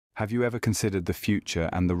Have you ever considered the future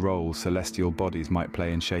and the role celestial bodies might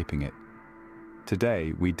play in shaping it?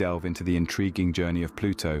 Today, we delve into the intriguing journey of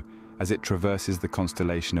Pluto as it traverses the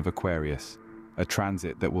constellation of Aquarius, a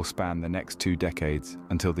transit that will span the next 2 decades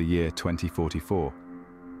until the year 2044.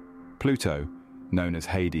 Pluto, known as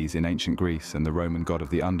Hades in ancient Greece and the Roman god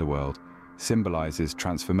of the underworld, symbolizes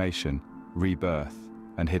transformation, rebirth,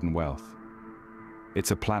 and hidden wealth.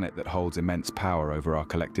 It's a planet that holds immense power over our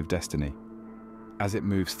collective destiny. As it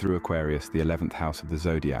moves through Aquarius, the 11th house of the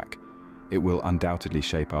zodiac, it will undoubtedly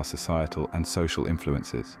shape our societal and social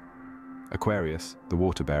influences. Aquarius, the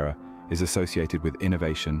water bearer, is associated with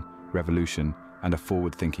innovation, revolution, and a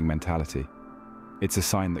forward-thinking mentality. It's a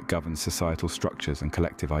sign that governs societal structures and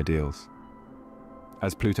collective ideals.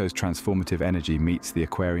 As Pluto's transformative energy meets the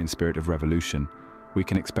Aquarian spirit of revolution, we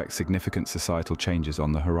can expect significant societal changes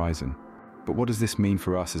on the horizon. But what does this mean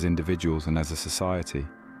for us as individuals and as a society?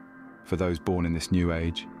 For those born in this new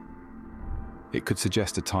age? It could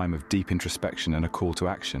suggest a time of deep introspection and a call to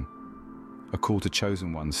action. A call to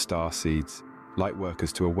chosen ones, star seeds, light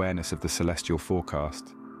workers to awareness of the celestial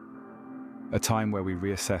forecast. A time where we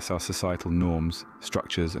reassess our societal norms,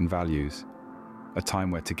 structures, and values. A time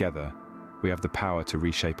where together, we have the power to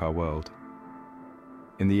reshape our world.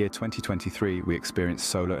 In the year 2023, we experienced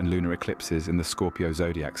solar and lunar eclipses in the Scorpio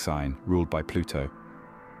zodiac sign, ruled by Pluto.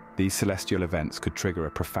 These celestial events could trigger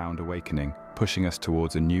a profound awakening, pushing us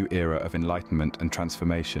towards a new era of enlightenment and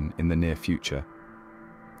transformation in the near future.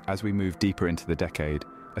 As we move deeper into the decade,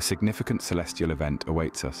 a significant celestial event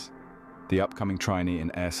awaits us. The upcoming trine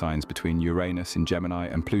in air signs between Uranus in Gemini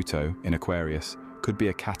and Pluto in Aquarius could be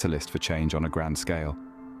a catalyst for change on a grand scale.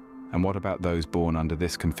 And what about those born under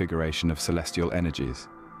this configuration of celestial energies?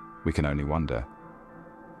 We can only wonder.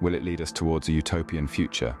 Will it lead us towards a utopian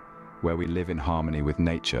future, where we live in harmony with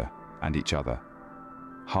nature and each other?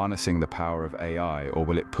 Harnessing the power of AI, or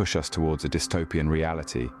will it push us towards a dystopian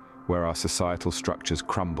reality, where our societal structures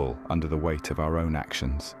crumble under the weight of our own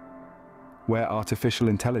actions? Where artificial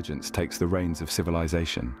intelligence takes the reins of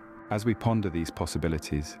civilization? As we ponder these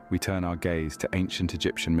possibilities, we turn our gaze to ancient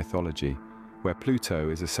Egyptian mythology, where Pluto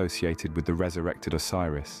is associated with the resurrected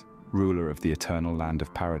Osiris, ruler of the eternal land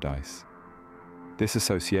of paradise. This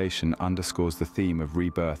association underscores the theme of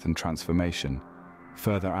rebirth and transformation,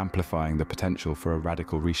 further amplifying the potential for a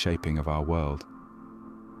radical reshaping of our world.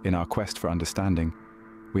 In our quest for understanding,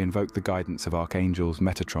 we invoke the guidance of archangels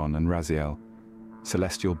Metatron and Raziel,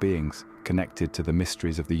 celestial beings connected to the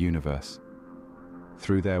mysteries of the universe.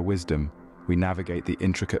 Through their wisdom, we navigate the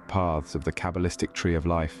intricate paths of the Kabbalistic tree of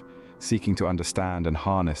life, seeking to understand and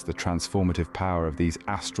harness the transformative power of these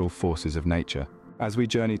astral forces of nature. As we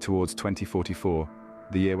journey towards 2044,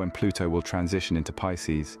 the year when Pluto will transition into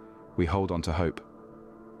Pisces, we hold on to hope.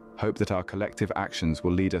 Hope that our collective actions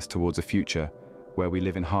will lead us towards a future where we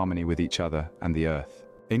live in harmony with each other and the Earth.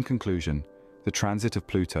 In conclusion, the transit of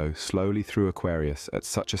Pluto slowly through Aquarius at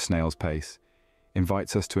such a snail's pace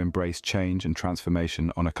invites us to embrace change and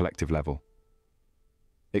transformation on a collective level.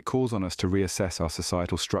 It calls on us to reassess our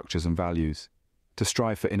societal structures and values, to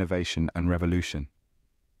strive for innovation and revolution.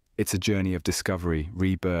 It's a journey of discovery,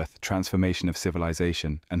 rebirth, transformation of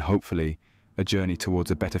civilization, and hopefully, a journey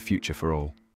towards a better future for all.